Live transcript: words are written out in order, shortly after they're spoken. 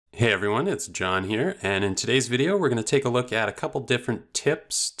Hey everyone, it's John here, and in today's video we're going to take a look at a couple different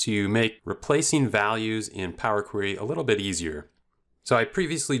tips to make replacing values in Power Query a little bit easier. So I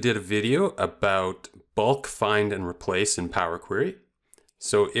previously did a video about bulk find and replace in Power Query.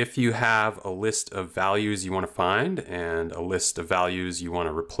 So if you have a list of values you want to find and a list of values you want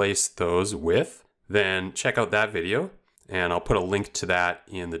to replace those with, then check out that video, and I'll put a link to that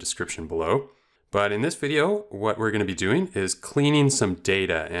in the description below. But in this video, what we're going to be doing is cleaning some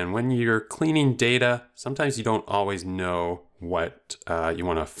data. And when you're cleaning data, sometimes you don't always know what you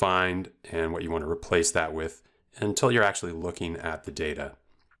want to find and what you want to replace that with until you're actually looking at the data.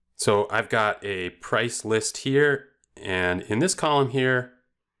 So I've got a price list here, and in this column here,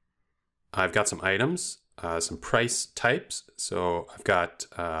 I've got some items, some price types. So I've got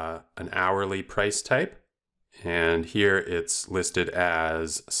an hourly price type, and here it's listed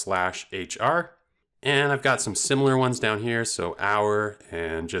as /HR. And I've got some similar ones down here, so hour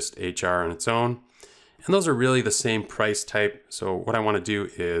and just HR on its own. And those are really the same price type. So what I want to do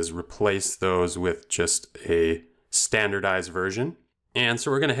is replace those with just a standardized version. And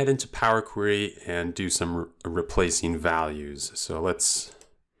so we're going to head into Power Query and do some replacing values. So let's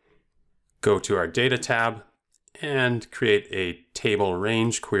go to our Data tab and create a table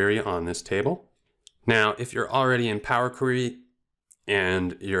range query on this table. Now, if you're already in Power Query,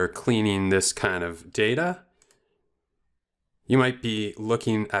 and you're cleaning this kind of data, you might be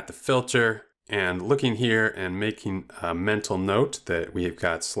looking at the filter and looking here and making a mental note that we've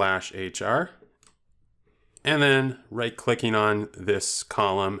got /HR, and then right-clicking on this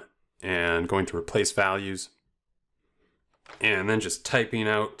column and going to replace values, and then just typing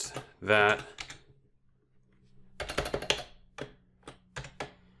out that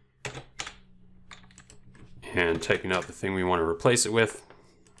and typing out the thing we want to replace it with,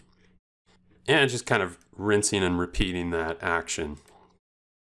 and just kind of rinsing and repeating that action.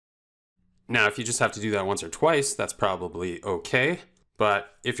 Now, if you just have to do that once or twice, that's probably okay.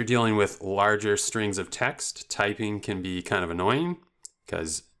 But if you're dealing with larger strings of text, typing can be kind of annoying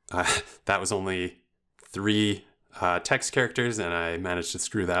because that was only 3 text characters and I managed to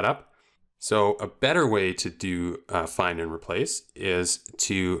screw that up. So a better way to do find and replace is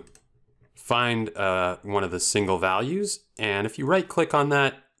to find one of the single values, and if you right click on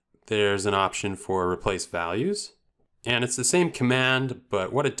that, there's an option for replace values, and it's the same command,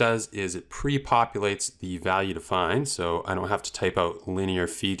 but what it does is it pre-populates the value to find, so I don't have to type out linear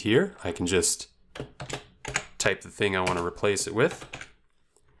feet here. I can just type the thing I want to replace it with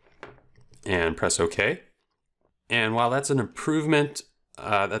and press OK. And while that's an improvement,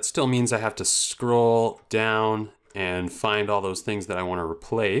 that still means I have to scroll down and find all those things that I want to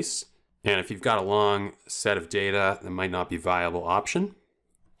replace. And if you've got a long set of data, that might not be a viable option.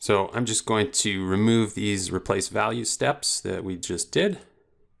 So I'm just going to remove these replace value steps that we just did.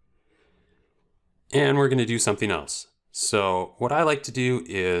 And we're going to do something else. So what I like to do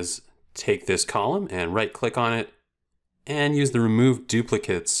is take this column and right click on it and use the remove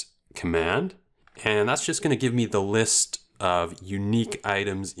duplicates command. And that's just going to give me the list of unique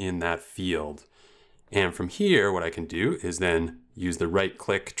items in that field. And from here, what I can do is then use the right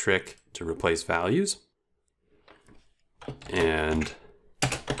click trick to replace values. And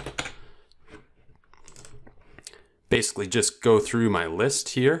basically just go through my list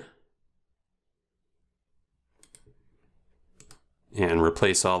here and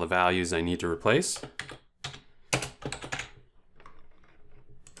replace all the values I need to replace.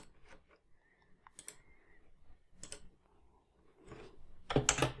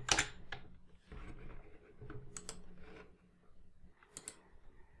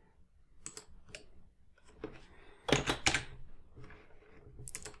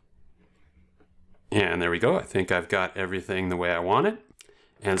 And there we go. I think I've got everything the way I want it.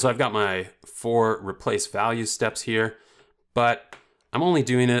 And so I've got my 4 replace values steps here, but I'm only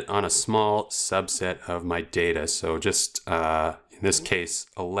doing it on a small subset of my data. So just in this case,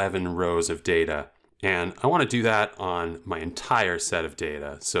 11 rows of data. And I want to do that on my entire set of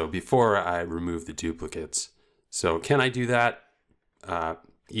data. So before I remove the duplicates. So can I do that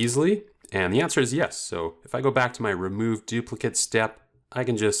easily? And the answer is yes. So if I go back to my remove duplicate step, I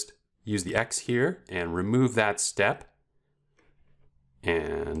can just use the X here and remove that step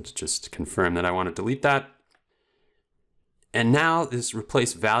and just confirm that I want to delete that. And now this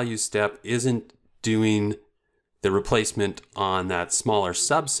replace value step isn't doing the replacement on that smaller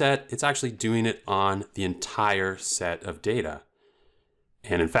subset. It's actually doing it on the entire set of data.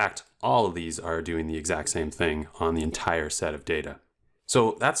 And in fact, all of these are doing the exact same thing on the entire set of data.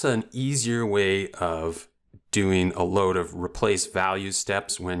 So that's an easier way of doing a load of replace value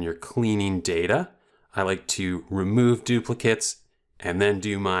steps when you're cleaning data. I like to remove duplicates and then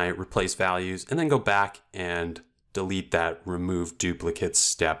do my replace values, and then go back and delete that remove duplicates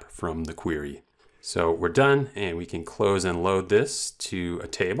step from the query. So we're done, and we can close and load this to a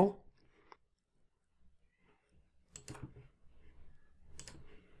table.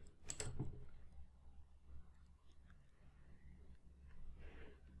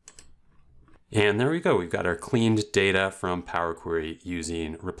 And there we go. We've got our cleaned data from Power Query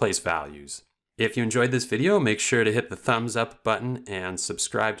using replace values. If you enjoyed this video, make sure to hit the thumbs up button and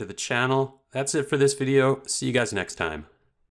subscribe to the channel. That's it for this video. See you guys next time.